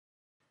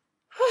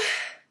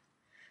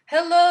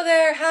Hello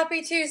there,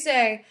 happy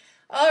Tuesday.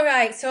 All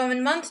right, so I'm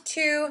in month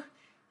 2,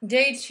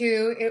 day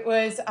 2. It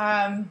was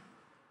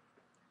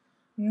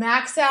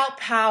max out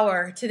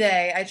power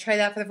today. I tried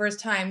that for the first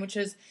time, which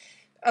is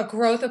a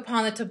growth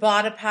upon the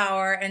Tabata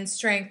power and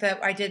strength that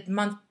I did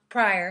month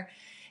prior.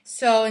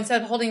 So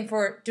instead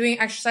of doing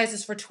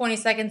exercises for 20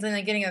 seconds and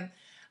then getting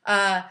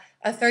a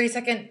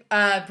 30-second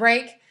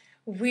break,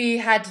 we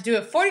had to do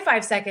it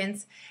 45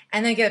 seconds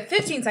and then get a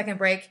 15-second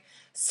break.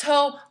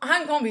 So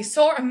I'm going to be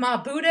sore in my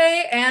booty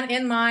and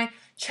in my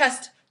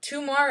chest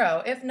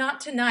tomorrow, if not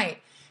tonight.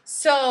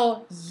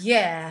 So,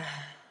 yeah.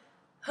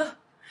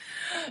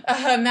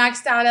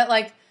 Maxed out at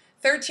like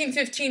 13,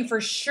 15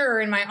 for sure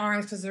in my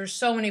arms because there's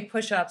so many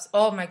push-ups.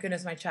 Oh my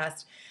goodness, my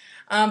chest.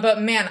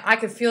 But man, I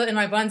could feel it in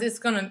my buns.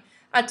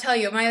 I tell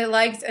you, my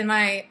legs and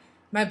my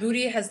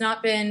booty has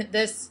not been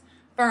this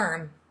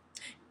firm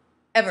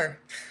ever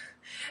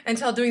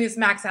until doing this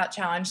max out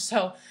challenge.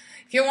 So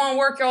if you want to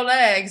work your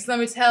legs, let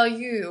me tell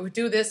you,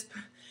 do this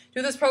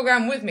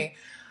program with me.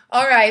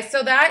 All right,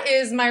 so that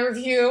is my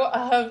review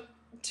of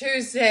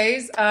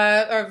Tuesdays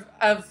as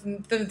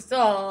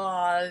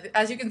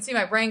you can see,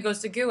 my brain goes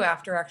to goo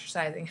after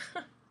exercising.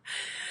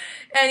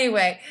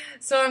 Anyway,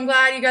 so I'm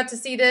glad you got to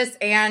see this,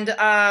 and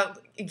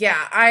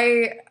yeah,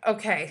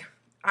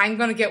 I'm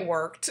gonna get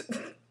worked.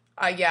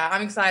 Yeah,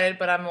 I'm excited,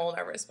 but I'm a little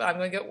nervous, but I'm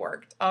gonna get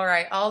worked. All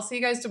right, I'll see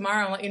you guys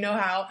tomorrow and let you know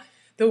how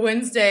the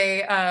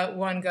Wednesday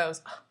one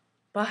goes.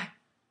 Bye.